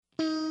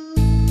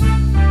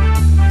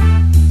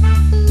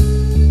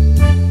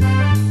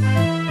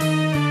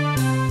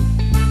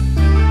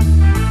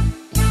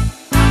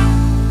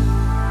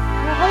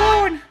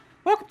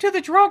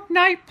the Drunk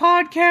Night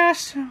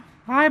Podcast.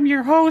 I'm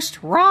your host,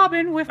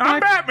 Robin, with I'm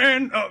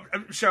Batman. Oh,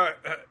 I'm sorry.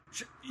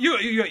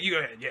 You go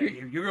ahead. Yeah,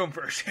 you're going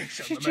first.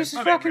 Jesus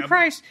fucking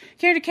Christ.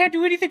 Can't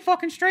do anything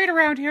fucking straight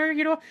around here.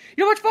 You know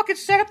how much fucking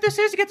setup this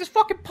is to get this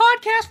fucking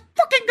podcast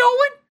fucking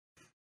going?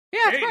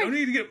 Yeah, hey, no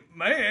need to get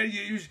mad.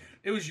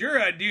 It was your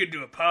idea to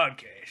do a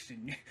podcast.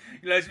 And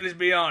let's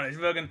be honest.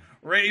 Fucking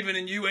Raven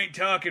and you ain't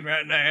talking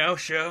right now,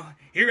 so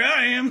here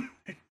I am.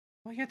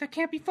 Well, yeah, there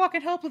can't be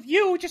fucking help with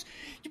you.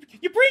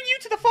 You bring you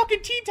to the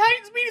fucking Teen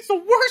Titans meet. It's the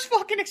worst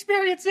fucking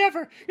experience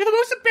ever. You're the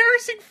most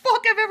embarrassing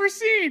fuck I've ever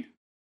seen.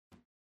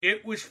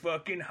 It was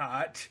fucking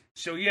hot.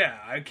 So yeah,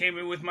 I came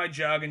in with my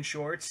jogging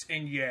shorts,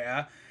 and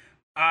yeah,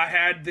 I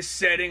had the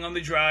setting on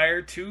the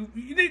dryer too.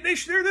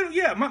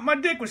 My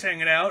dick was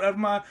hanging out of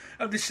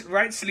the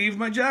right sleeve of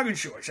my jogging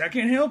shorts. I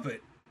can't help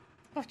it.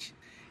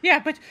 Yeah,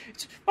 but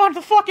it's on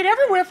the fucking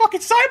everywhere.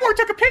 Fucking Cyborg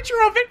took a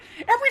picture of it.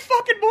 Every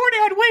fucking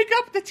morning I'd wake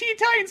up at the Teen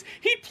Titans.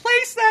 He'd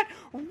place that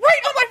right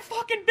on my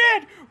fucking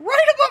bed.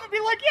 Right above it. Be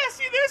like, yeah,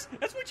 see this?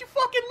 That's what you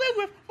fucking live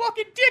with.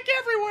 Fucking dick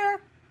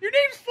everywhere. Your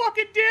name's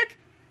fucking Dick.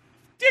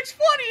 Dick's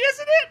funny,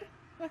 isn't it?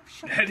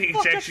 I think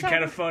it's actually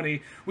kind of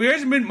funny.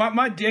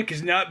 My dick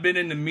has not been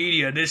in the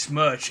media this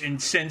much,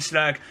 and since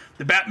like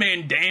the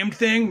Batman Damned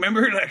thing,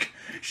 remember, like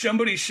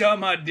somebody saw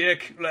my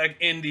dick like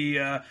in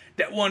the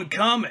that one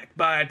comic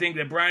by I think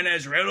the Brian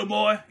Azzarello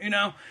boy, and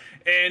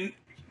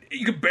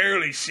you could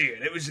barely see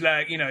it. It was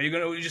like you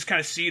just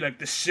kind of see like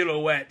the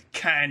silhouette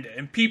kinda,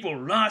 and people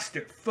lost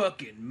their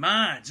fucking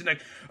minds and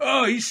like,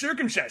 oh, he's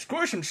circumcised. Of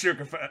course I'm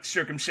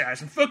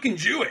circumcised. I'm fucking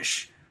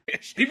Jewish.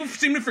 People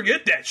seem to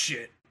forget that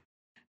shit.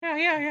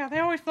 Yeah, they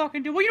always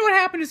fucking do. Well, you know what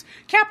happened is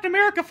Captain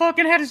America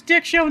fucking had his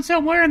dick shown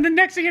somewhere, and the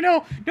next thing you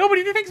know,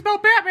 nobody thinks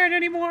about Batman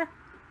anymore.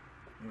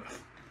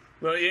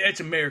 Well, it's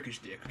America's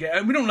dick. Okay?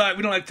 We don't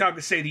like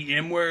to say the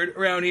M word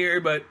around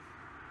here, but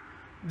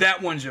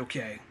that one's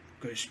okay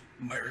because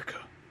America,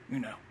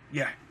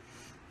 yeah.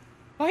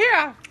 Oh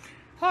yeah,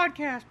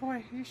 podcast,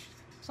 boy.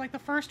 It's like the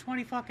first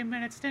 20 fucking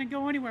minutes didn't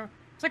go anywhere.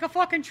 It's like a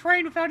fucking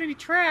train without any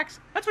tracks.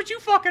 That's what you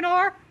fucking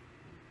are.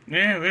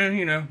 Yeah, well,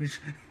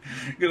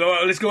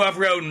 let's go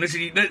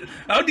off-roading.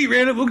 I'll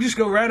derail it. We'll just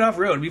go right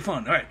off-road. It'll be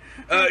fun. All right.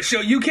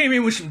 So you came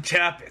in with some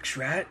topics,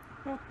 right?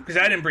 Because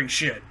I didn't bring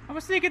shit. I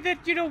was thinking that,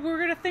 we're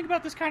going to think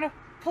about this kind of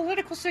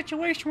political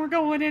situation we're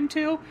going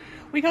into.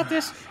 We got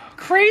this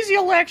crazy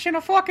election,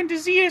 a fucking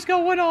disease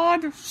going on.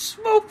 There's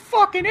smoke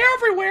fucking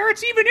everywhere.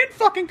 It's even in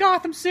fucking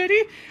Gotham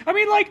City. I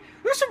mean, like,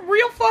 there's some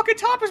real fucking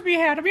topics to be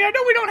had. I mean, I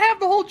know we don't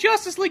have the whole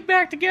Justice League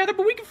back together,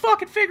 but we can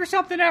fucking figure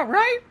something out,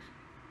 right?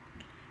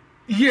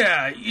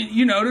 Yeah,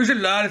 there's a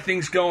lot of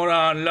things going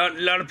on. A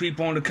lot of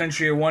people in the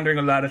country are wondering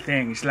a lot of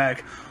things,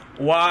 like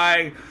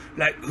why,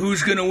 like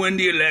who's going to win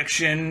the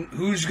election,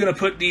 who's going to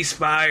put these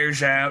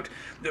fires out,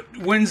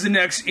 when's the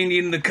next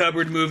Indian in the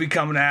Cupboard movie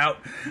coming out.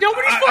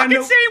 Nobody's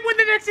fucking saying when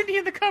the next Indian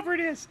in the Cupboard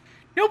is.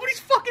 Nobody's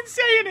fucking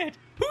saying it.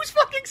 Who's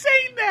fucking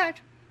saying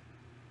that?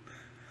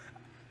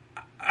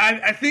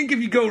 I think if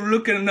you go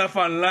looking enough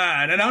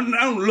online, and I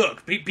don't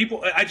look,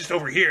 people, I just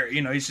overhear,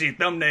 you see a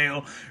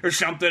thumbnail or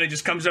something, it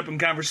just comes up in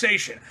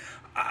conversation.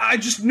 I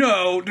just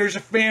know there's a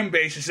fan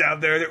basis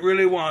out there that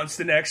really wants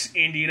the next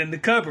Indian in the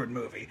Cupboard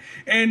movie.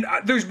 And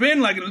there's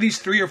been like at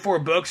least 3 or 4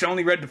 books. I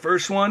only read the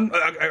first one,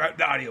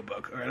 the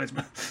audiobook. All right,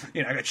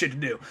 I got shit to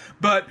do.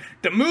 But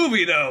the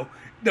movie, I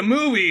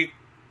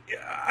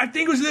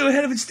think it was a little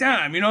ahead of its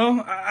time,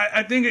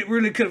 I think it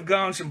really could have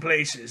gone some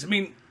places.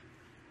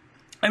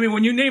 I mean,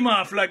 when you name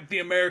off, like, the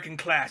American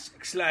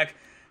classics, like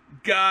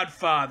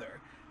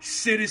Godfather,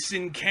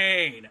 Citizen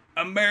Kane,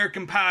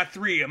 American Pie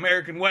 3,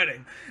 American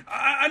Wedding,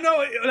 I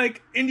know,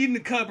 like, Indian in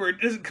the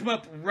Cupboard doesn't come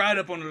up right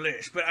up on the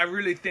list, but I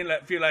really feel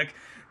like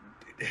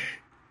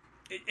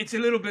it's a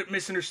little bit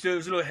misunderstood. It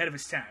was a little ahead of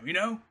its time,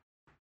 Do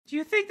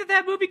you think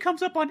that movie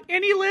comes up on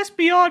any list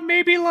beyond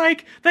maybe,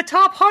 like, the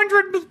top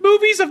 100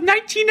 movies of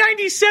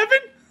 1997?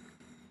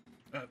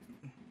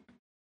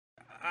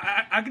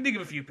 I can think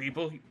of a few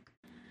people.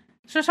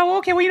 So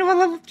okay, well, you know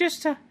what,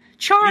 just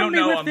charm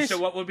me with this. So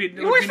what would be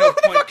who the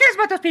fuck cares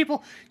about those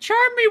people?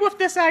 Charm me with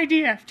this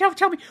idea.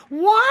 Tell me,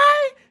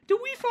 why do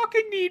we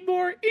fucking need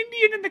more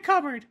Indian in the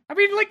Cupboard? I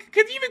mean, like,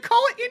 can you even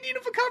call it Indian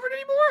in the Cupboard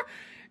anymore?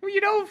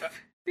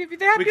 We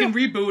can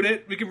reboot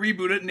it. We can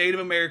reboot it. Native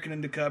American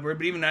in the Cupboard,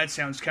 but even that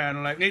sounds kind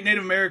of like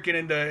Native American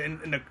in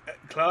the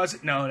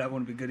closet. No, that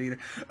wouldn't be good either.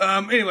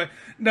 Anyway,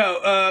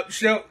 no.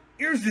 So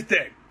here's the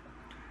thing.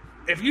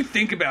 If you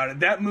think about it,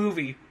 that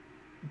movie.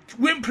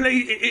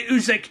 It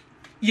was like,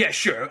 yeah,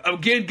 sure. A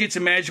kid gets a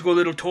magical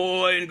little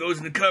toy and goes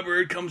in the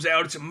cupboard, comes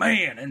out, it's a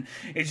man, and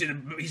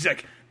he's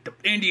like, the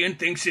Indian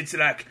thinks it's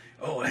like,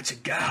 oh, that's a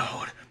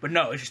god, but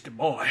no, it's just a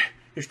boy.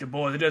 It's the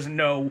boy that doesn't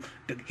know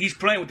that he's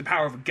playing with the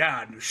power of a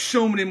god. There's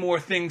so many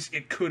more things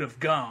it could have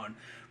gone,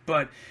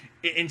 but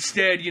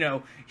instead,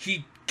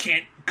 he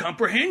can't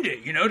comprehend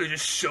it. There's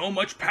just so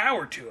much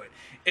power to it,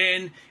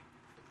 and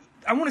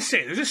I want to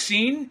say, there's a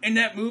scene in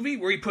that movie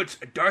where he puts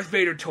a Darth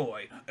Vader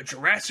toy, a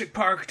Jurassic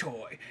Park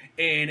toy,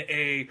 and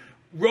a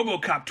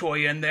RoboCop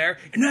toy in there,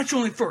 and that's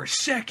only for a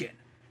second.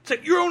 It's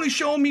like, you're only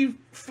showing me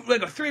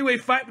like a three-way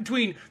fight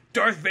between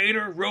Darth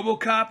Vader,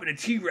 RoboCop, and a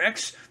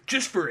T-Rex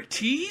just for a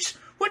tease?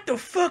 What the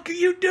fuck are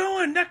you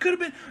doing? That could have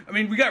been... I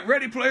mean, we got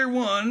Ready Player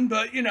One,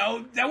 but, you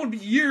know, that would be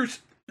years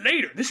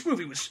later. This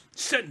movie was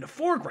set in the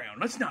foreground.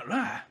 Let's not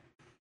lie.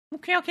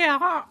 Okay, I'm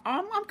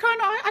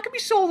kind of... I could be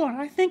sold on it.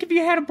 I think if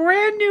you had a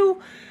brand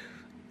new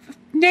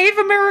Native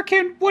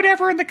American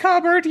whatever in the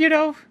cupboard, you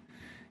know,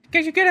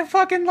 because you get a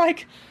fucking,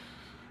 like,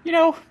 you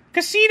know,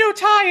 casino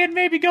tie-in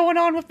maybe going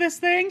on with this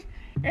thing,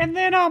 and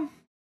then,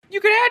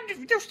 you could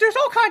add, there's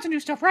all kinds of new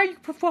stuff, right? You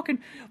could put fucking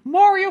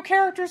Mario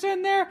characters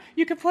in there,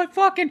 you could put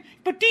DC fucking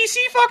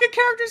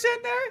characters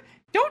in there.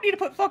 Don't need to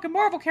put fucking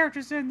Marvel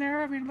characters in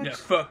there. I mean, let's... Yeah,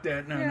 fuck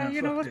that. No, you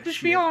fuck know, let's that just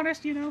shit. be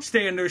honest, you know.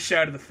 Stay on their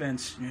side of the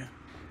fence, yeah.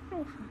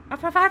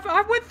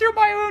 I went through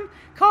my own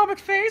comic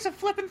phase of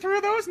flipping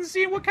through those and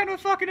seeing what kind of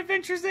fucking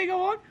adventures they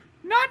go on.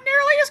 Not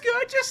nearly as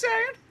good, just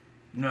saying.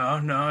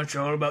 No, it's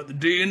all about the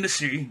D and the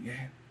C,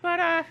 yeah.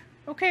 But,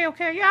 okay,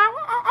 yeah,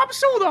 I'm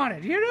sold on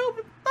it, you know?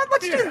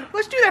 Let's do that.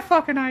 Let's do that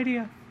fucking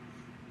idea.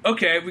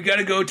 Okay, we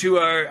gotta go to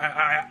our...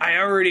 I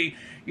already,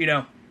 you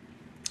know...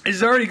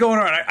 It's already going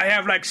on. I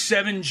have like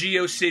 7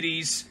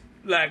 GeoCities,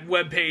 like,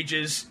 web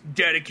pages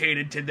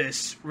dedicated to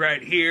this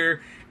right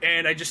here,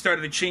 and I just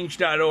started a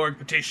Change.org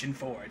petition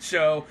for it.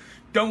 So,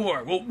 don't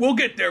worry. We'll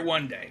get there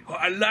one day.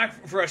 I'd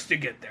like for us to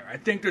get there. I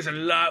think there's a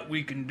lot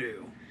we can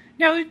do.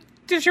 Now,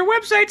 does your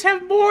websites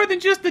have more than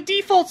just the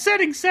default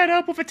settings set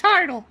up with a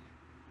title?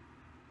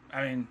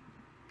 I mean...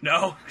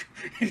 No,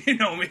 you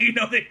know me.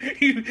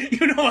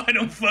 You know I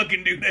don't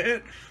fucking do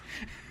that.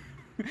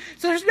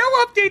 So there's no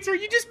updates, or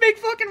you just make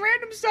fucking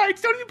random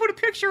sites. Don't even put a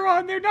picture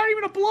on there. Not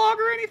even a blog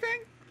or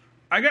anything.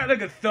 I got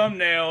like a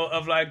thumbnail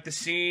of like the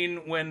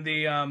scene when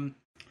the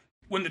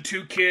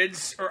 2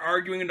 kids are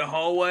arguing in the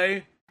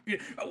hallway.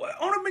 I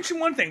want to mention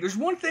one thing. There's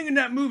one thing in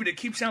that movie that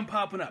keeps on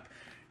popping up.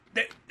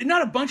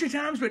 Not a bunch of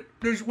times, but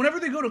whenever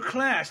they go to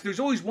class, there's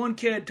always one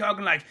kid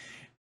talking like.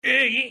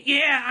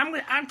 Yeah,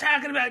 I'm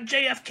talking about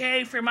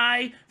JFK for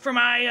my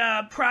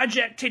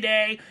project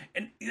today,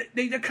 and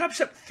they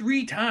cups up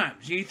 3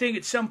 times. You think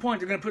at some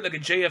point they're gonna put like a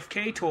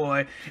JFK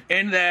toy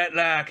in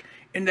that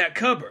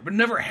cupboard, but it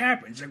never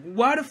happens. Like,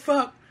 why the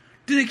fuck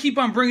do they keep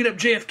on bringing up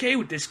JFK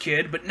with this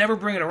kid, but never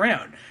bring it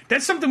around?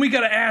 That's something we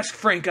gotta ask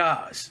Frank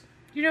Oz.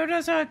 You know,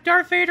 does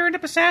Darth Vader end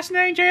up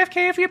assassinating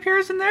JFK if he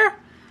appears in there?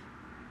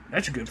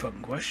 That's a good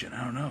fucking question.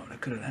 I don't know.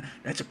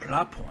 That's a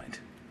plot point.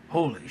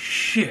 Holy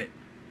shit.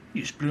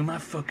 You just blew my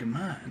fucking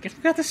mind. Guess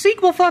we got the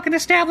sequel fucking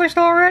established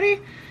already.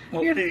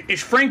 Well, is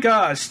Frank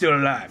Oz still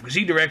alive? Because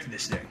he directed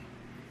this thing.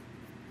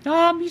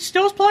 He's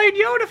still playing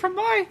Yoda from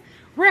my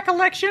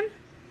recollection.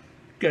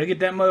 Gotta get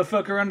that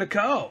motherfucker on the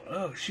call.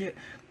 Oh, shit.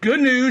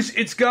 Good news,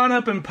 it's gone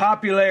up in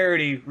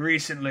popularity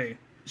recently.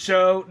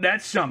 So,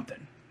 that's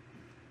something.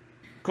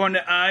 According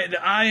to the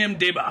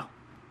IMDb.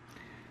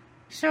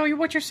 So,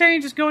 what you're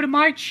saying is go to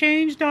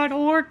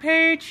mychange.org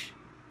page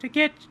to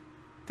get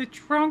the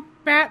drunk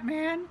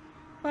Batman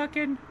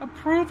fucking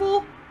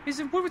approval?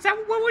 What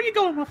are you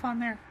going with on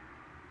there?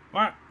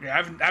 Well,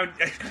 yeah,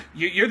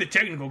 you're the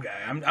technical guy.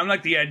 I'm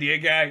like the idea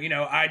guy. You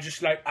know, I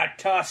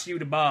toss you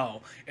the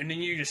ball, and then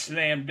you just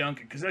slam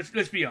dunk it. Because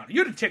let's be honest,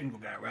 you're the technical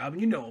guy, Robin.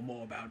 You know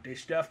more about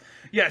this stuff.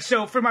 Yeah,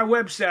 so for my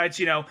websites,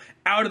 you know,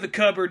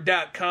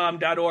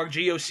 outofthecupboard.com.org,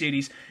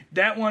 GeoCities,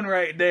 that one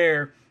right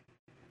there,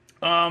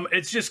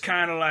 it's just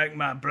kind of like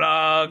my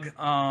blog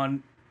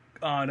on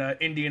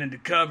Indian in the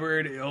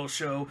Cupboard. It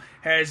also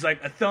has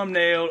like a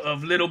thumbnail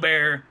of Little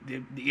Bear,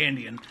 the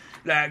Indian,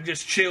 like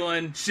just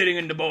chilling, sitting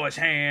in the boy's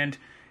hand.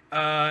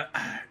 I'm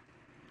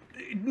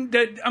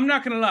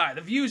not gonna lie,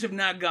 the views have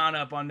not gone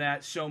up on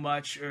that so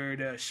much, or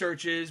the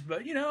searches,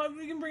 but you know,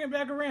 we can bring it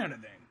back around, I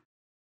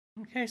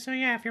think. Okay, so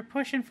yeah, if you're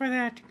pushing for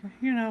that,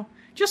 you know,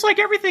 just like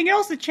everything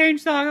else that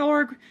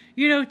Change.org,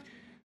 you know,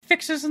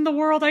 fixes in the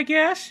world, I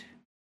guess,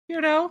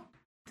 you know,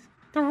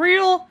 the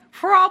real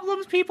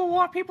problems people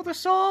want people to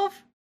solve.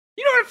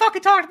 You know what I'm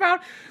fucking talking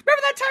about.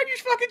 Remember that time you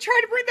fucking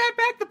tried to bring that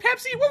back, the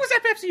Pepsi? What was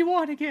that Pepsi you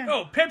want again?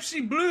 Oh,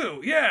 Pepsi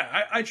Blue.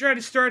 Yeah, I tried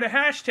to start a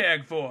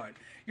hashtag for it.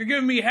 You're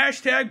giving me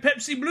hashtag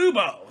Pepsi Blue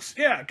Balls.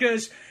 Yeah,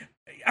 because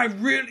I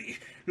really...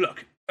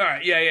 Look, all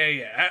right,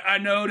 yeah. I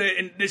know that,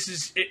 and this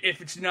is...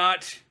 If it's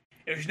not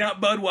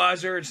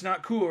Budweiser, it's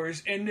not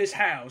Coors, in this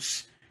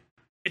house,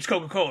 it's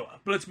Coca-Cola.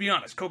 But let's be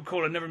honest,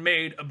 Coca-Cola never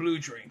made a blue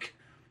drink.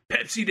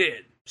 Pepsi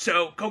did.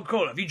 So,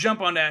 Coca-Cola, if you jump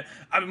on that,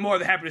 I'd be more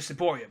than happy to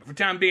support you. But for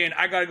the time being,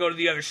 I gotta go to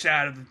the other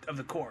side of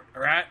the court,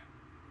 alright?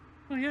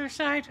 On the other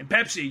side? And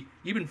Pepsi,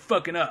 you've been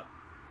fucking up.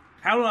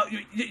 How long...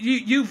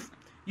 You've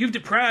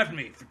deprived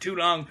me for too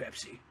long,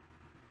 Pepsi.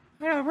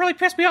 You know, it really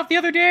pissed me off the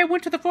other day. I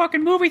went to the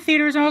fucking movie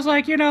theaters and I was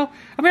like, you know...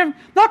 I mean, I'm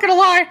not gonna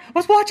lie, I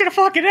was watching a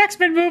fucking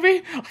X-Men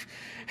movie.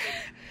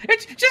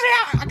 It's just...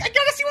 I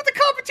gotta see what the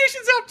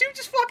competition's up to,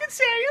 just fucking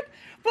saying.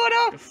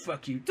 But,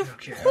 Fuck you. The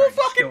Okay, whole right,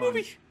 fucking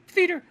movie...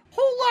 theater,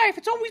 whole life,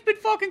 it's always been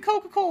fucking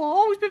Coca-Cola,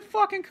 always been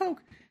fucking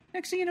Coke.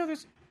 Next thing you know,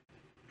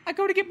 I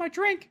go to get my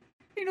drink,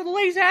 you know, the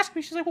ladies ask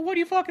me, she's like, well, what do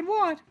you fucking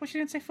want? Well, she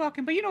didn't say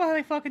fucking, but you know how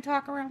they fucking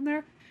talk around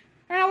there.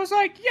 And I was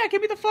like, yeah,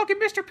 give me the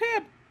fucking Mr.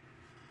 Pibb.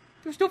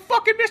 There's no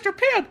fucking Mr.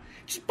 Pibb.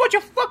 Just a bunch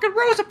of fucking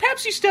rows of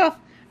Pepsi stuff.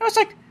 I was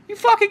like, you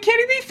fucking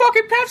kidding me?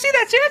 Fucking Pepsi,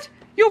 that's it?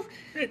 You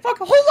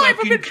fucking whole life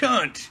I've been...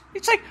 cunt.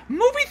 It's like,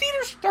 movie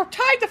theaters are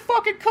tied to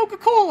fucking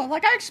Coca-Cola.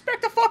 Like, I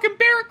expect a fucking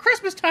bear at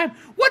Christmas time.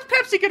 What's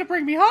Pepsi gonna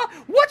bring me, huh?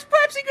 What's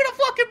Pepsi gonna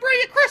fucking bring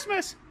at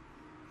Christmas?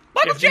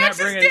 Michael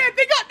Jackson's dead.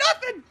 They got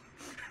nothing.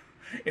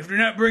 If they're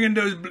not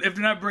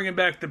bringing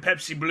back the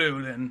Pepsi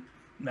Blue, then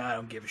I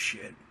don't give a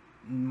shit.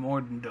 I'm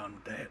more than done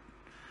with that.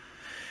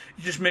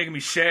 You're just making me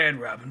sad,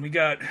 Robin. We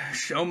got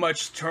so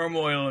much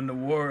turmoil in the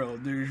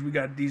world. We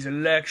got these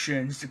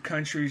elections. The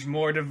country's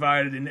more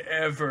divided than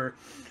ever.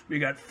 We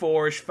got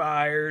forest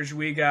fires.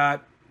 We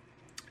got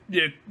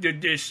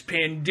this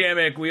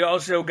pandemic. We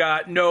also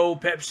got no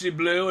Pepsi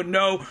Blue and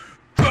no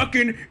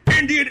fucking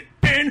Indian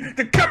in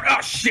the cover.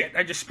 Oh, shit.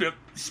 I just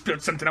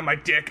spilled something on my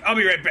dick. I'll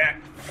be right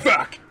back.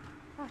 Fuck.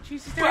 Oh,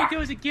 Jesus. There he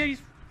goes again.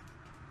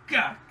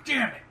 God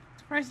damn it.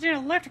 Surprised he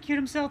didn't electrocute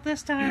himself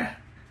this time. Yeah.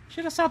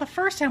 Should have saw the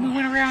first time we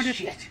went around it.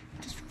 Shit.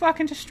 Just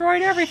fucking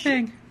destroyed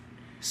everything.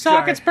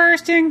 Sockets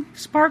bursting,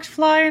 sparks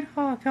flying.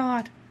 Oh,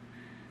 God.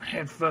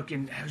 I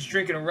was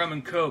drinking a rum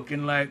and coke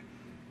and like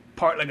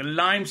a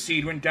lime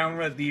seed went down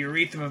the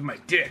urethra of my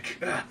dick.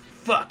 Ugh,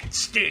 fuck, it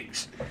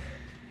stings.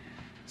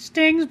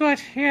 Stings,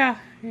 but yeah,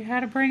 you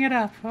had to bring it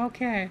up.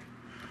 Okay.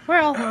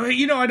 Well.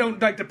 I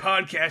don't like the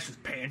podcast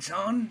with pants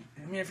on.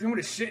 I mean, if you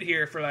want to sit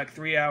here for like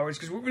 3 hours,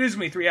 because this is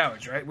only 3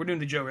 hours, right? We're doing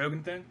the Joe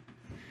Rogan thing.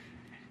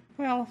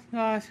 Well,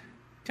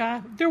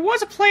 there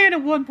was a plan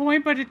at one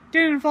point, but it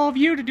didn't involve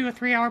you to do a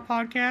 3-hour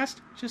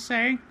podcast. Just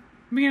saying.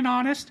 Being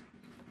honest.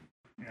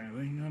 Yeah,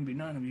 well, it'd be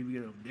nice of you to get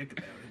a little dick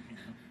about it,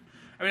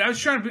 I mean, I was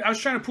trying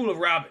to pull a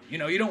Robin.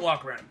 You don't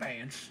walk around in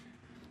pants.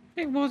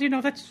 Yeah, well,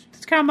 that's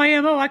kind of my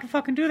MO. I can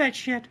fucking do that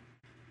shit.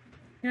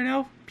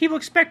 People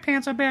expect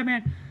pants on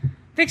Batman.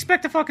 They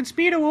expect a fucking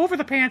Speedo over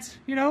the pants,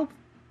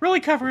 really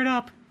cover it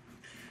up.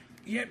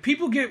 Yeah,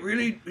 people get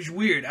really... It's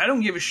weird. I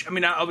don't give a shit. I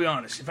mean, I'll be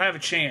honest. If I have a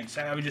chance,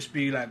 I would just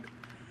be, like,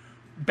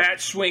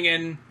 bat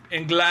swinging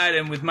and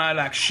gliding with my,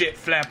 like, shit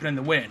flapping in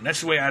the wind.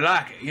 That's the way I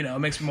like it. It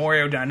makes me more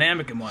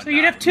aerodynamic and whatnot. So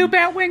you'd have 2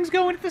 bat wings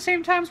going at the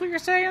same time is what you're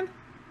saying?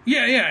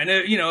 Yeah. And,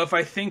 if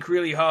I think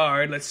really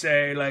hard, let's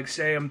say,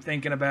 say I'm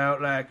thinking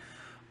about, like,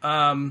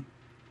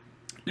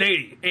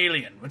 lady,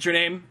 alien. What's her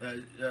name?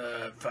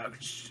 Fuck,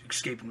 it's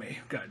escaping me.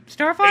 God.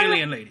 Starfire?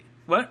 Alien lady.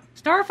 What?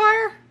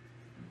 Starfire?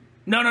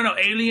 No,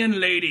 Alien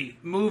Lady.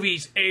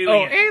 Movies, Alien.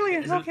 Oh,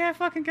 Alien. Okay, I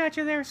fucking got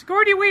you there.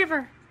 Sigourney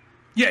Weaver.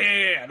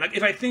 Yeah. Like,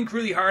 if I think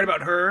really hard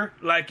about her,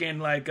 like in,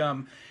 like,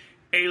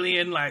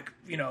 Alien, like,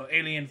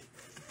 Alien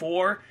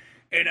 4,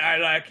 and I,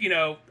 like,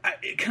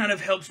 it kind of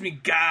helps me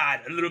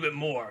guide a little bit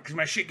more, because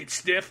my shit gets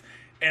stiff,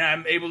 and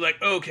I'm able to,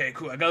 like, okay,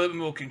 cool, I got a little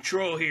more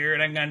control here,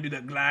 and I'm going to do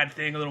the glide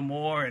thing a little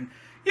more, and,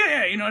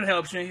 yeah, it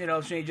helps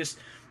me, just...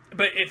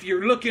 But if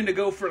you're looking to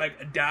go for,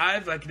 like, a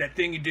dive, like that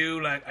thing you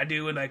do, like I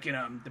do in, like,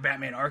 the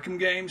Batman Arkham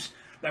games,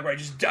 like where I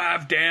just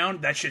dive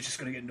down, that shit's just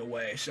going to get in the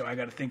way. So I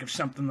got to think of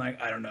something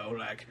like, I don't know,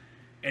 like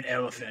an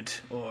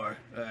elephant or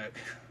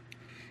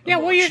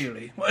bullet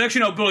chili. Well,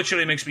 actually, no, bullet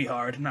chili makes me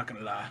hard. I'm not going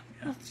to lie.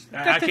 Yeah.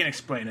 I can't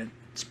explain it.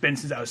 It's been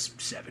since I was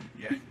 7,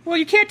 yeah. Well,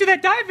 you can't do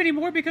that dive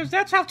anymore because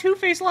that's how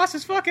Two-Face lost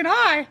his fucking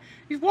eye.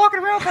 He's walking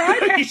around with an eye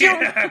patch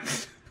yeah.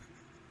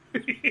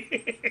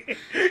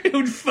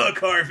 Dude, fuck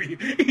Harvey.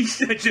 He's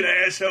such an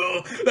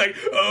asshole. Like,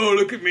 oh,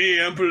 look at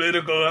me, I'm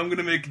political, I'm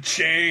gonna make a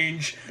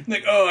change.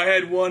 Like, oh, I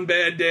had one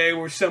bad day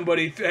where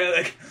somebody,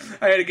 like,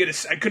 I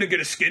couldn't get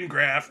a skin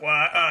graft.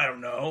 Why? I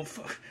don't know.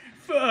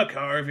 Fuck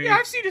Harvey. Yeah,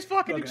 I've seen his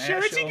fucking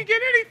insurance. Asshole. He can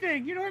get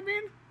anything, you know what I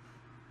mean?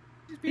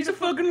 He's a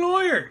fucking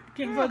lawyer.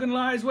 Can't fucking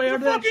lie his way out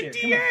of that shit.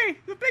 He's a fucking DA,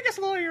 the biggest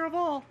lawyer of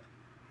all.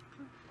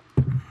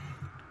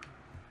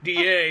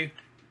 DA,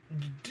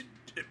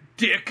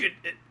 dick,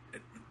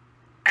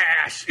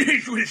 ass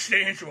is what it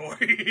stands for.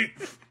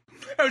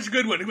 That was a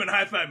good one. Come on,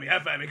 high five me.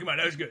 Come on,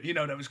 that was good.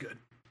 That was good.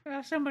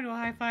 Somebody will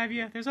high five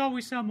you. There's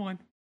always someone.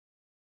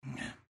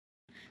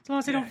 As long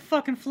as they don't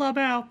fucking flub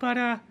out. But,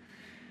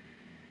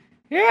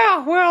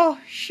 yeah, well,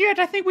 shit,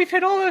 I think we've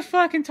hit all those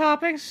fucking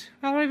topics.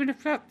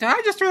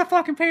 I just threw the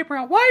fucking paper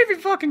out. Why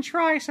even fucking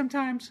try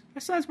sometimes? My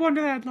son's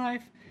wonder that in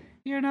life.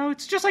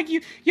 It's just like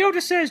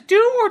Yoda says,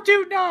 do or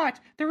do not.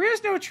 There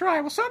is no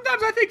try. Well,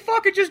 sometimes I think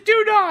fucking just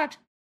do not.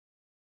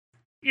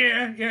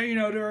 Yeah,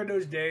 there are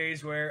those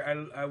days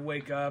where I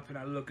wake up and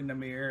I look in the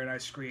mirror and I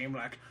scream,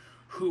 like,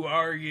 who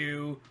are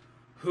you?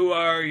 Who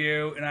are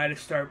you? And I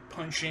just start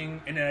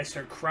punching and then I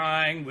start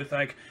crying with,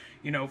 like,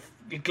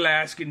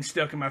 glass getting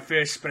stuck in my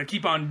fist, but I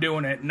keep on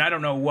doing it and I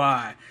don't know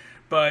why.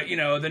 But,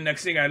 the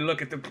next thing I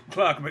look at the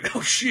clock, I'm like,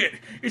 oh shit,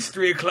 it's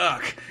 3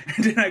 o'clock.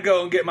 And then I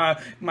go and get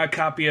my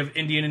copy of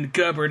Indian in the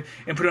Cupboard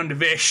and put it on the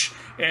Vish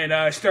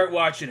and start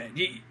watching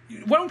it.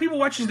 Why don't people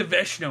watch the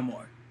Vish no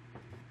more?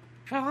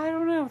 I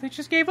don't know. They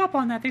just gave up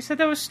on that. They said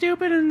that was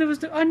stupid and it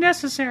was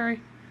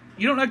unnecessary.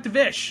 You don't like the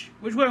Vish?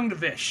 Which one on the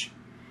Vish?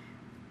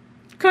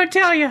 Couldn't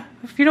tell you.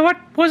 You know what?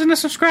 Wasn't a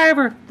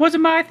subscriber.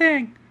 Wasn't my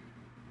thing.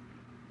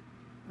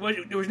 Well,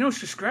 there was no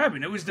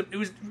subscribing. It was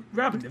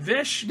Robin, the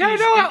Vish. No,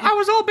 I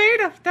was all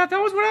beta. That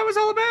was what I was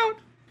all about.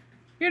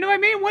 You know what I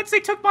mean? Once they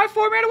took my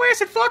format away, I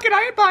said, fuck it,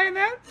 I ain't buying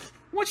that.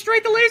 Went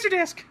straight to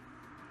Laserdisc.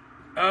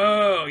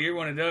 Oh, you're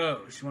one of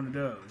those.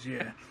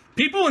 Yeah.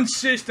 People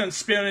insist on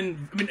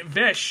spelling. I mean,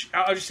 Vesh.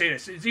 I'll just say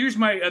this. Here's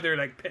my other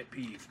pet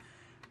peeve.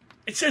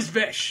 It says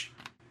Vesh.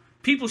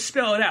 People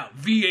spell it out.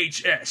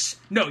 VHS.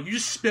 No, you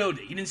just spelled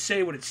it. You didn't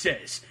say what it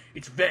says.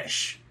 It's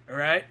Vesh. All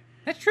right.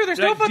 That's true. There's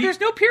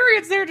no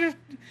periods there to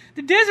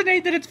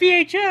designate that it's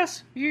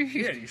VHS.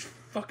 Yeah, these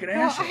fucking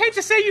assholes. I hate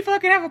to say you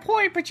fucking have a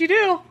point, but you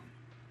do.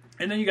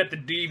 And then you got the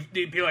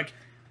DVD. Like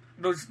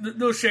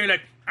they'll say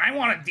I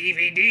want a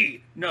DVD.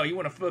 No, you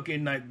want a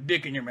fucking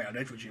dick in your mouth.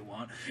 That's what you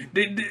want.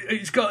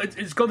 It's called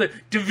the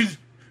DVD.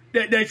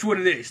 That's what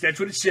it is. That's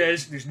what it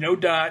says. There's no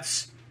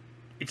dots.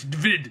 It's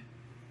DVD.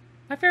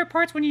 My favorite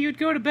part's when you'd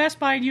go to Best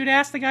Buy and you'd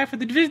ask the guy for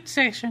the DVD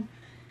section.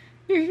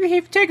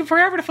 He'd taken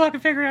forever to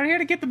fucking figure it out. He had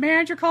to get the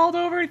manager called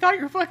over. He thought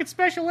you were fucking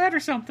special ed or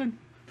something.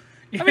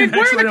 Yeah, I mean,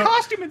 wearing the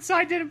costume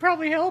inside didn't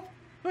probably help.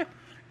 But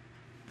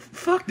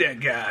fuck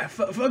that guy.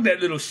 Fuck that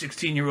little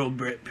 16-year-old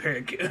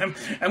prick. I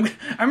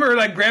remember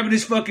grabbing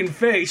his fucking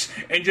face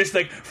and just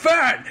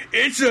fine,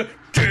 it's a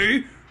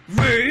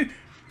DVD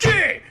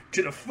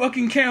to the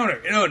fucking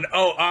counter.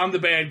 Oh, I'm the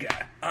bad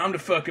guy. I'm the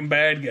fucking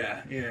bad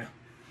guy. Yeah.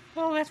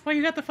 Well, that's why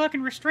you got the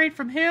fucking restraint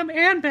from him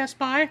and Best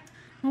Buy.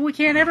 Well, we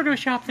can't ever go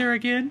shop there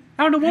again.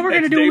 I don't know what we're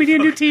going to do when we need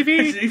a new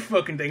TV. That's a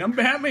fucking thing. I'm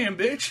Batman,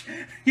 bitch.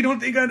 You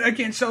don't think I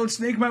can't Solid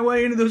Snake my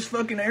way into those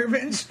fucking air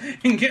vents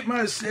and get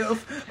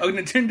myself a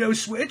Nintendo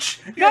Switch?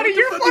 Not a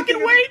year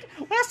fucking wait.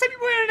 Last time you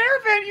went in an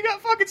air vent, you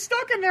got fucking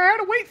stuck in there. I had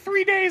to wait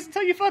 3 days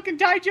until you fucking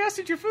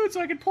digested your food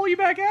so I could pull you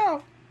back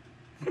out.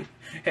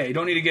 Hey,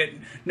 no need to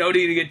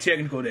get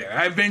technical there.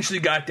 I eventually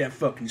got that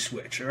fucking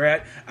Switch,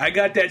 alright? I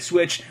got that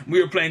Switch. We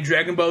were playing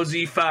Dragon Ball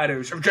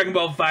Fighter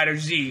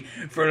Z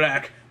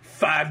for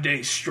 5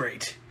 days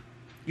straight.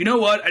 You know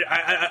what?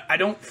 I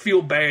don't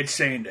feel bad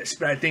saying this,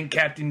 but I think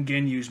Captain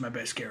Ginyu's my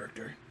best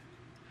character.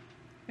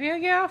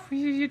 Yeah,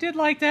 you did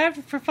like that.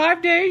 For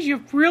 5 days,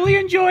 you really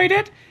enjoyed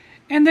it.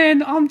 And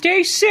then on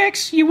day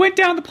 6, you went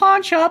down to the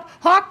pawn shop,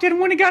 hawked it, and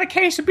went and got a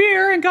case of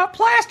beer and got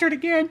plastered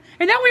again.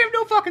 And now we have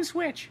no fucking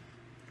Switch.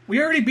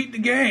 We already beat the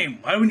game.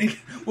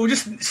 We'll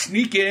just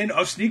sneak in.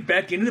 I'll sneak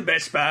back into the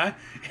Best Buy,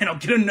 and I'll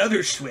get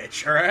another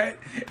Switch, all right?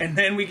 And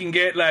then we can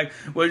get,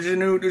 there's a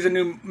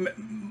new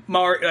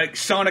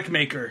Sonic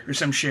Maker or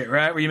some shit,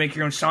 right? Where you make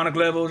your own Sonic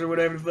levels or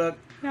whatever the fuck.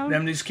 No.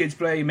 Them these kids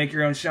play. You make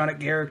your own Sonic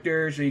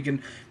characters, so you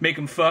can make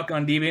them fuck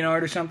on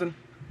DeviantArt or something.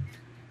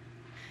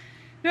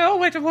 No,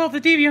 well,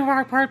 the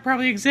DeviantArt part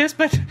probably exists,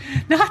 but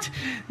not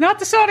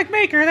the Sonic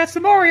Maker. That's the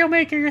Mario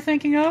Maker you're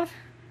thinking of.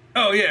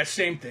 Oh, yeah,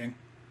 same thing.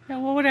 Yeah,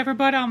 well, whatever,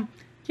 but,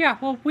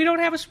 we don't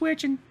have a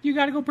Switch, and you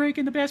gotta go break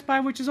into Best Buy,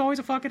 which is always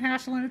a fucking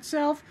hassle in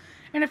itself.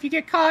 And if you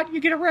get caught,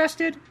 you get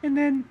arrested, and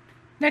then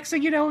next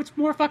thing you know, it's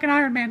more fucking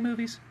Iron Man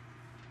movies.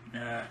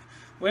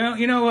 Well,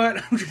 you know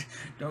what?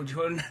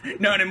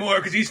 Not anymore,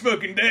 because he's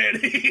fucking dead.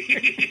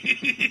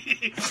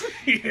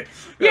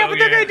 Yeah, but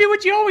they're going to do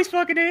what you always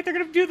fucking hate. They're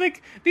going to do,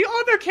 the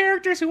other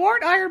characters who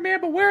aren't Iron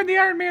Man, but wearing the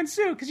Iron Man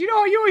suit. Because you know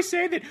how you always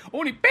say that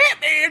only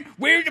Batman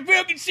wears the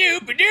fucking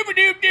suit,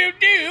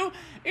 ba-doo-ba-doo-doo-doo.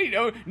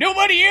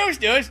 Nobody else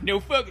does. No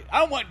fucking, I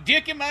don't want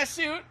dick in my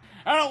suit.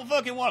 I don't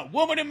fucking want a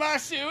woman in my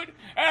suit.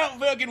 I don't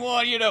fucking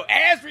want,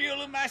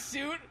 Azrael in my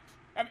suit.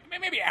 I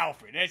mean, maybe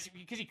Alfred. That's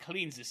because he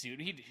cleans the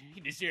suit. He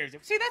deserves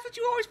it. See, that's what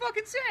you always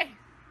fucking say.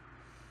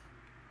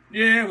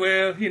 Yeah,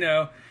 well,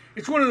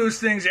 it's one of those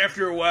things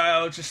after a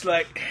while, it's just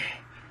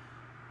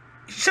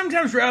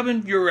sometimes,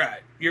 Robin, you're right.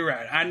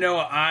 I know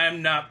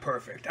I'm not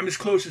perfect. I'm as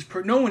close as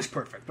no one's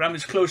perfect, but I'm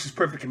as close as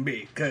perfect can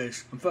be,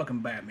 because I'm fucking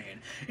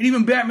Batman. And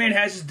even Batman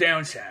has his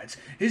downsides.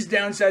 His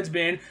downsides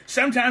being,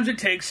 sometimes it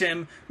takes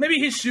him, maybe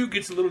his suit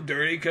gets a little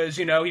dirty, because,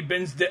 he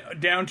bends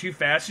down too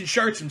fast and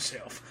sharts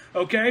himself,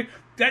 okay?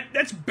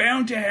 That's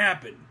bound to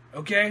happen,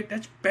 okay?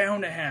 That's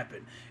bound to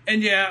happen.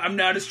 And yeah, I'm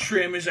not as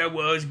trim as I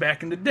was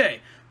back in the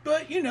day.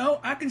 But,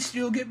 I can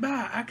still get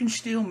by. I can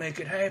still make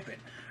it happen,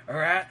 all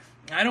right?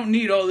 I don't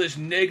need all this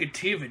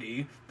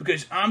negativity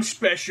because I'm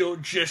special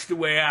just the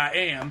way I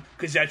am,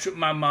 because that's what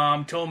my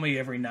mom told me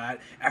every night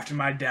after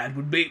my dad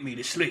would beat me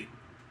to sleep.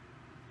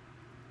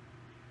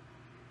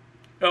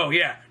 Oh,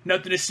 yeah,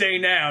 nothing to say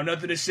now,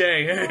 nothing to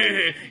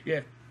say.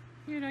 Yeah.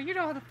 You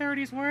know how the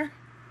 30s were.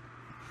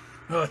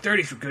 Oh,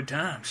 30s were good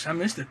times. I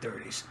miss the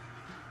 30s.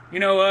 You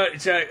know what?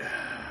 It's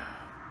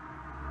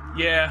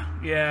yeah.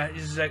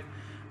 It's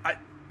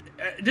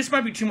this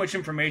might be too much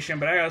information,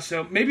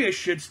 but maybe I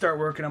should start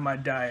working on my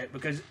diet,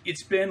 because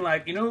it's been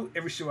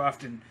every so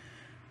often,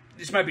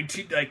 this might be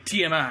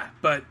TMI,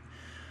 but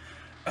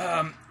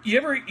you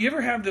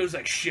ever have those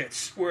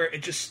shits where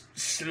it just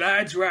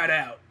slides right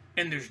out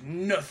and there's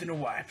nothing to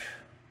wipe?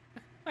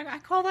 I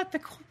call that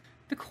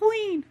the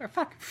queen, or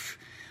fuck,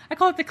 I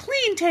call it the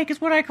clean take is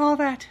what I call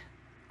that.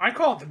 I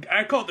call it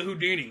the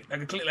Houdini,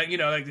 like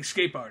the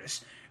escape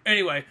artist.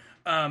 Anyway,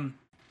 I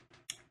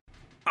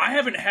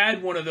haven't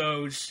had one of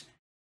those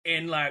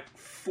in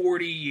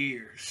 40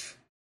 years.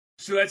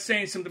 So that's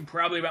saying something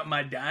probably about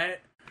my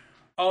diet.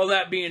 All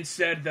that being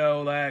said,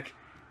 though,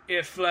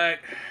 if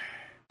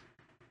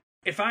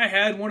if I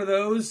had one of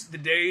those the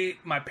day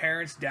my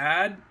parents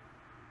died,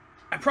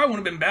 I probably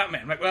wouldn't have been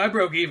Batman. Like, well, I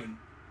broke even.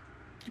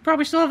 You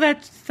probably still have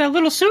that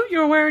little suit you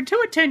were wearing, too,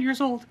 at 10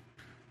 years old.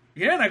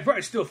 Yeah, and I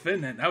probably still fit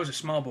in it. I was a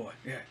small boy,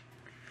 yeah.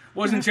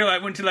 Wasn't until I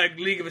went to, like,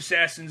 League of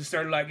Assassins and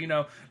started, like, you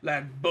know,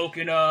 like,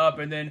 bulking up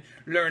and then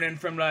learning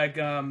from, like,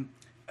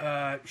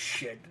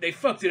 shit. They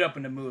fucked it up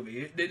in the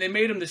movie. They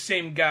made him the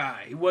same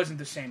guy. He wasn't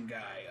the same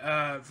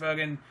guy.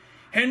 Fucking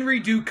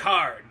Henry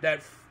Ducard,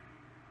 that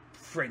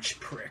French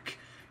prick.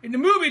 In the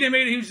movie, they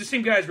made it he was the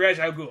same guy as Ra's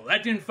al Ghul.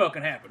 That didn't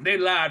fucking happen. They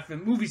lied.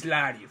 Movies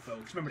lie to you,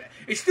 folks. Remember that.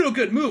 It's still a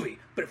good movie,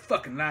 but it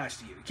fucking lies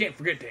to you. You can't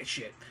forget that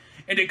shit.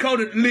 And they called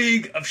it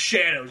League of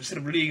Shadows instead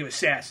of League of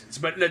Assassins.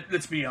 But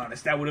let's be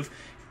honest, that would have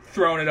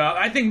thrown it off.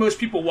 I think most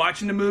people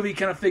watching the movie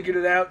kind of figured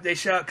it out. They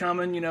saw it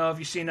coming. You know, if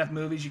you see enough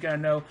movies, you kind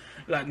of know,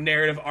 like,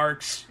 narrative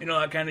arcs, you know,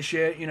 that kind of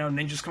shit. You know,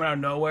 ninjas come out of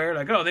nowhere.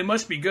 Like, oh, they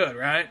must be good,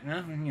 right?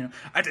 You know,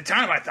 at the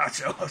time, I thought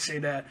so. I'll say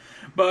that.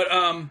 But,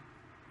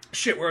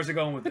 shit, where was I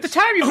going with this? At the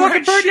time, you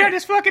fucking burned down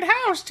his fucking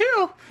house,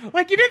 too.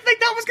 Like, you didn't think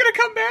that was gonna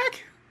come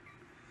back?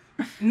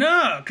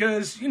 No,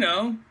 because, you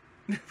know,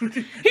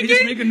 they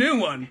just make a new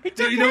one. He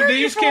took care of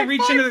you just for can't like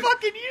reach into 5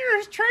 fucking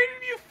years,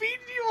 training you,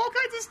 feeding you, all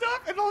kinds of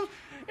stuff,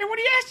 and when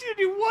he asked you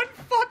to do one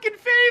fucking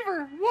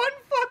favor, one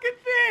fucking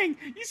thing,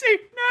 you say,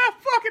 nah,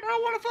 fuck it, I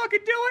don't want to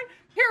fucking do it.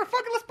 Here,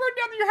 fucking, let's burn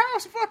down your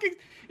house and fucking,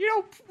 you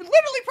know,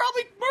 literally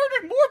probably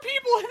murdered more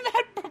people in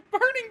that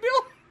burning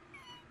building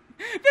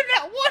than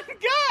that one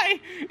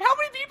guy. How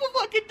many people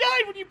fucking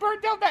died when you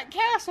burned down that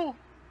castle?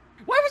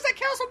 Why was that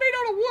castle made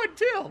out of wood,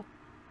 too?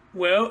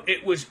 Well,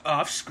 it was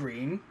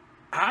off-screen.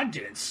 I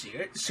didn't see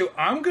it, so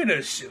I'm gonna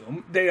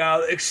assume they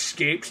all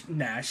escaped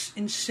nice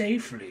and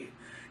safely.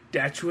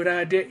 That's what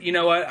I did. You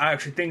know what? I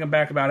actually thinking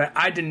back about it.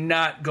 I did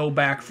not go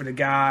back for the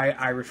guy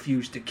I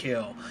refused to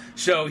kill.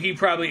 So he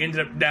probably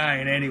ended up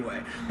dying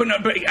anyway. But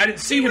I didn't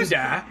see him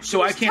die,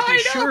 so I can't be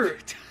sure.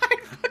 Tied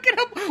fucking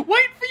up,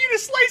 waiting for you to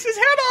slice his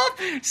head off.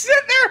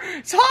 Sitting there,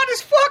 it's hot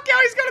as fuck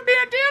out. He's got a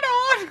bandana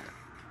on.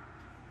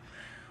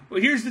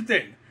 Well, here's the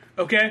thing,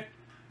 okay?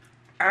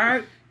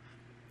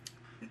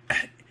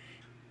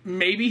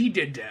 Maybe he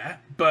did die,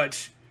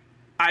 but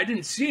I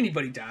didn't see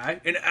anybody die,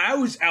 and I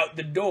was out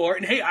the door,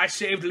 and hey, I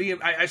saved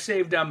Liam, I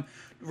saved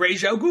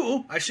Ra's al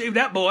Ghul, I saved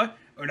that boy,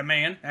 or the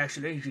man,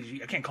 actually,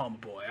 I can't call him a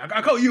boy,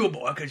 I call you a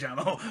boy, because I'm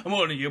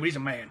older than you, but he's a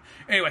man.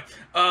 Anyway,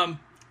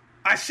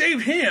 I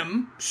saved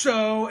him,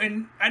 so,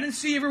 and I didn't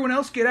see everyone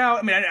else get out.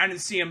 I mean, I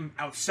didn't see them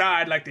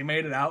outside like they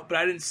made it out, but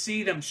I didn't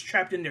see them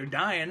trapped in there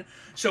dying.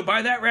 So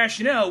by that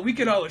rationale, we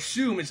could all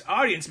assume as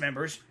audience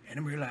members, and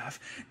in real life,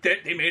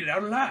 that they made it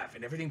out alive,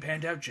 and everything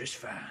panned out just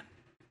fine.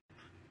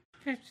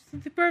 But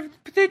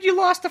then you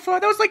lost that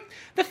was like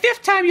the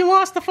 5th time you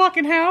lost the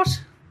fucking house.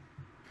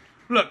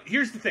 Look,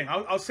 here's the thing.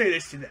 I'll say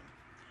this to them.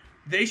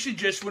 They should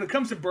just, when it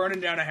comes to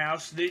burning down a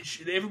house,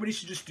 everybody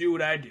should just do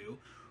what I do.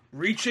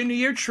 Reach into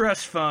your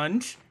trust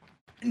fund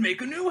and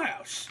make a new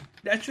house.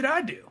 That's what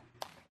I do.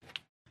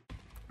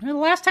 Well, the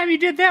last time you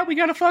did that, we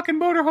got a fucking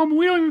motorhome.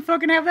 We don't even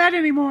fucking have that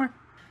anymore.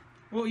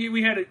 Well,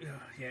 we had it.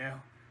 Yeah.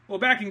 Well,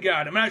 back in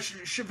God, I'm not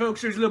sure,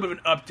 folks. There's a little bit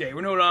of an update.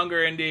 We're no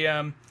longer in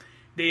the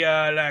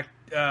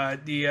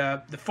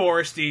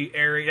foresty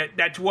area.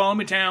 That's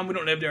Tuolumne town. We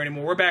don't live there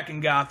anymore. We're back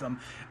in Gotham.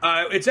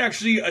 It's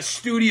actually a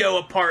studio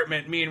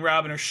apartment. Me and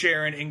Robin are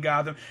sharing in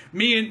Gotham.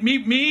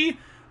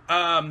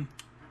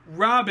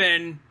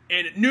 Robin.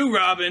 And new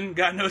Robin,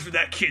 God knows what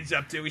that kid's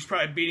up to. He's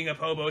probably beating up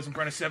hobos in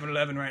front of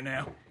 7-Eleven right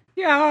now.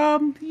 Yeah,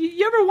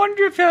 you ever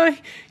wonder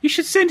if you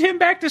should send him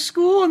back to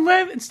school and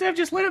instead of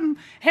just let him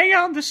hang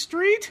out on the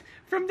street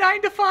from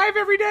 9 to 5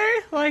 every day?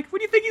 Like, what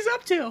do you think he's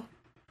up to?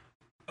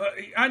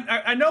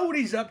 I know what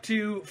he's up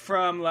to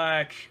from,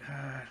 like,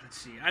 let's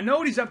see. I know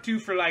what he's up to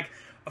for, like,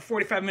 a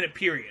 45-minute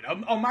period.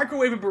 I'll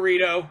microwave a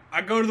burrito.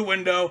 I go to the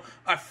window.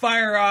 I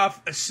fire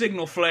off a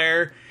signal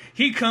flare.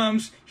 He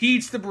comes, he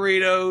eats the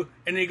burrito,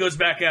 and then he goes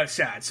back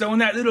outside. So in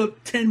that little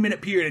 10-minute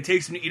period it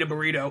takes him to eat a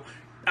burrito,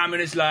 I'm in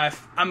his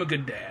life. I'm a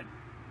good dad.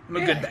 I'm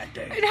a good bad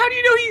dad. And how do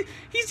you know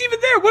he's even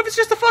there? What if it's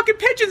just a fucking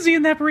pigeons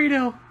in that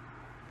burrito?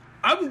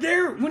 I'm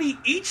there when he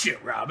eats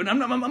it, Robin.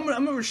 I'm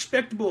a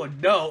respectable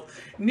adult.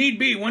 Need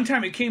be. One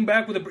time he came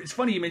back with it's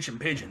funny you mentioned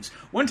pigeons.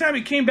 One time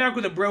he came back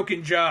with a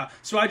broken jaw,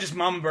 so I just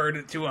mama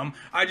birded it to him.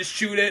 I just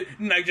chewed it,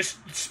 and I just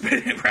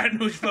spit it right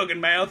into his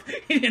fucking mouth.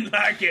 He didn't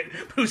like it,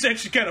 but it was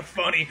actually kind of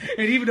funny.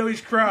 And even though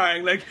he's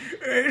crying, like,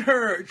 it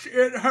hurts,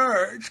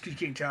 because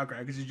he can't talk right,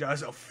 because his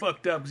jaw's all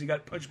fucked up, because he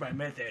got punched by a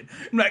meth head.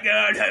 I'm like,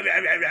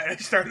 I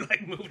started,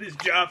 like, moving his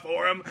jaw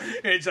for him,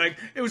 and it's like,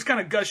 it was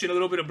kind of gushing a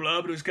little bit of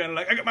blood, but it was kind of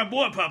like, I got my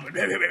boy pumping.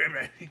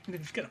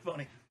 It's kind of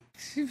funny.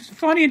 It was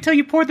funny until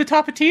you poured the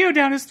Tapatio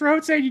down his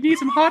throat saying you need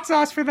some hot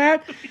sauce for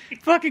that.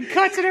 Fucking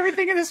cuts and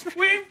everything in this.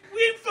 We ain't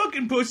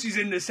fucking pussies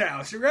in this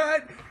house,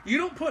 right? You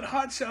don't put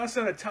hot sauce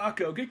on a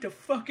taco. Get the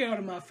fuck out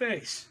of my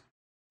face.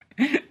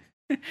 Yeah.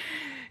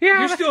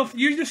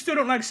 You just still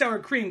don't like sour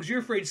cream because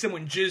you're afraid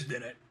someone jizzed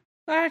in it.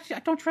 I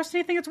don't trust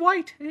anything that's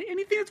white.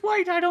 Anything that's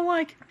white I don't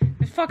like.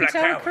 It's fucking Black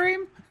sour power.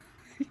 cream.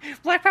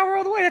 Black power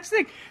all the way. That's the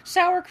thing.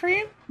 Sour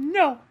cream?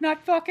 No,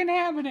 not fucking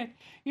having it.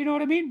 You know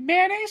what I mean?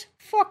 Mayonnaise?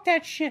 Fuck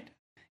that shit.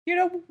 You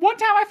know, one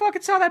time I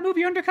fucking saw that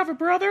movie Undercover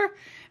Brother,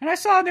 and I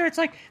saw in there, it's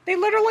like, they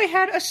literally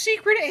had a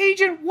secret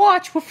agent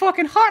watch with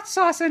fucking hot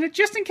sauce in it,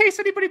 just in case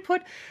anybody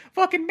put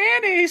fucking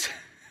mayonnaise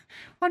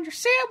on your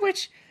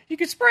sandwich, you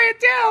could spray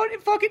it down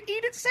and fucking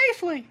eat it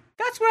safely.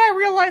 That's when I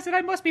realized that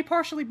I must be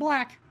partially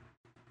black.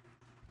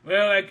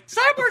 Well, like,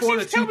 Cyborg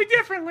seems to tell me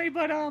differently,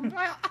 but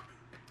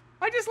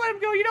I just let him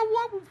go, you know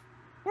what?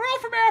 We're all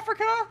from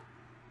Africa.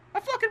 I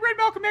fucking read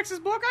Malcolm X's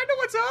book. I know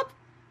what's up.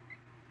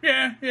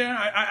 Yeah.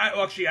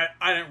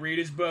 I didn't read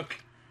his book.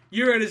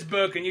 You read his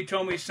book, and you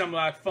told me some,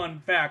 like,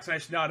 fun facts, and I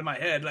just nodded my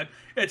head, like,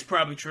 it's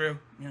probably true.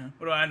 Yeah,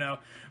 what do I know?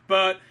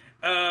 But,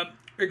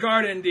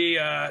 regarding the,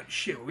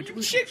 sandwich...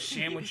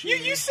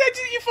 You said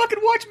you fucking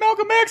watched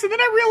Malcolm X, and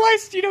then I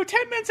realized,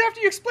 10 minutes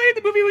after you explained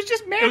the movie, it was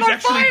just Man on Fire. It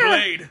was actually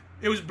Blade.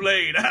 It was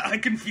Blade. I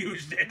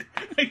confused it.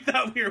 I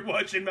thought we were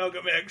watching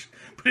Malcolm X,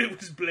 but it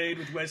was Blade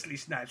with Wesley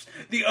Snipes.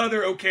 The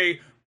other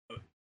okay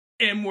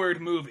M-word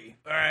movie,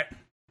 alright?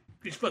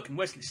 It's fucking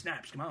Wesley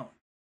Snipes, come on.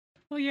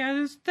 Well,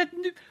 yeah,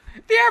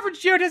 the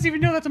average Joe doesn't even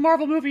know that's a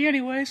Marvel movie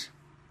anyways.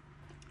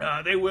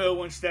 They will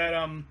once that,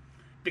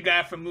 the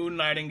guy from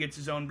Moonlighting gets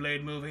his own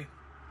Blade movie.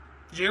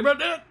 Did you hear about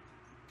that?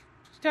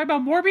 Talking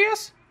about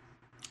Morbius?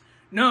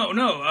 No,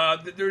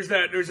 there's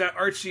that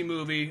artsy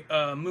movie,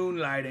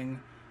 Moonlighting.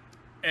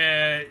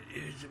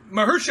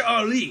 Mahershala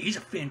Ali, he's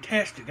a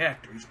fantastic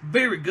actor. He's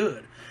very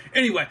good.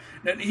 Anyway,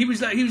 he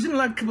was in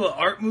like a couple of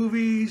art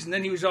movies, and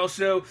then he was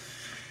also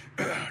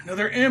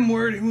another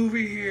M-word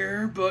movie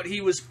here, but he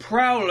was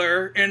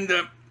Prowler in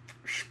the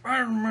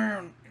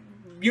Spider-Man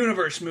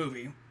universe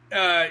movie.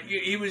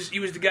 He was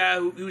the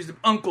guy he was the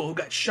uncle who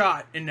got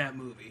shot in that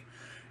movie.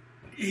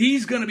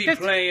 He's gonna be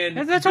playing.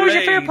 That's always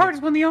your favorite part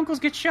is when the uncles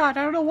get shot.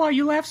 I don't know why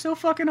you laugh so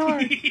fucking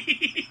hard.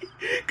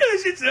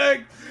 Because it's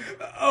like,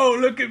 oh,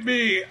 look at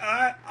me.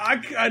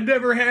 I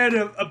never had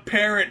a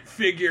parent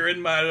figure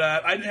in my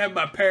life. I didn't have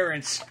my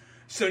parents.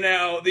 So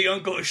now the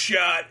uncle is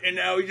shot, and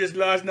now he just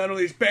lost not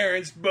only his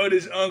parents, but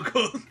his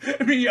uncle.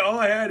 I mean, all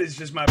I had is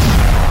just my...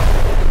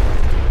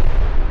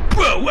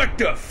 Whoa, what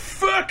the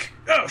fuck?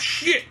 Oh,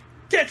 shit.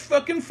 That's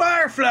fucking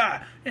Firefly.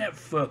 That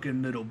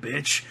fucking little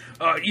bitch.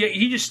 Yeah,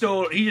 he just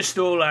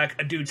stole like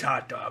a dude's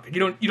hot dog.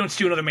 You don't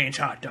steal another man's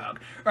hot dog.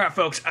 All right,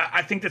 folks.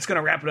 I think that's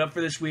gonna wrap it up for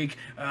this week.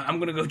 I'm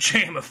gonna go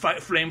jam a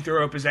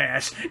flamethrower up his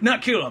ass.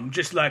 Not kill him,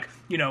 just like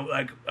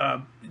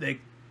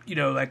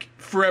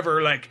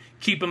forever, like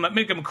keep him,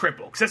 make him a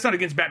cripple. Because that's not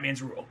against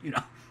Batman's rule,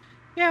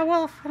 Yeah,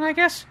 well, and I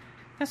guess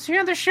that's the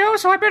end of the show.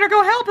 So I better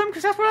go help him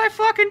because that's what I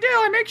fucking do.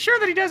 I make sure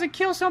that he doesn't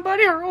kill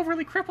somebody or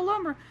overly cripple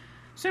him or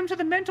send him to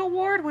the mental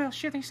ward. Well,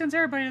 shit, he sends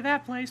everybody to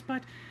that place.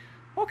 But,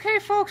 okay,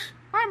 folks,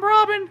 I'm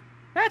Robin.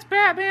 That's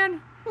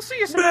Batman. We'll see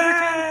you some other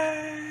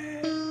time.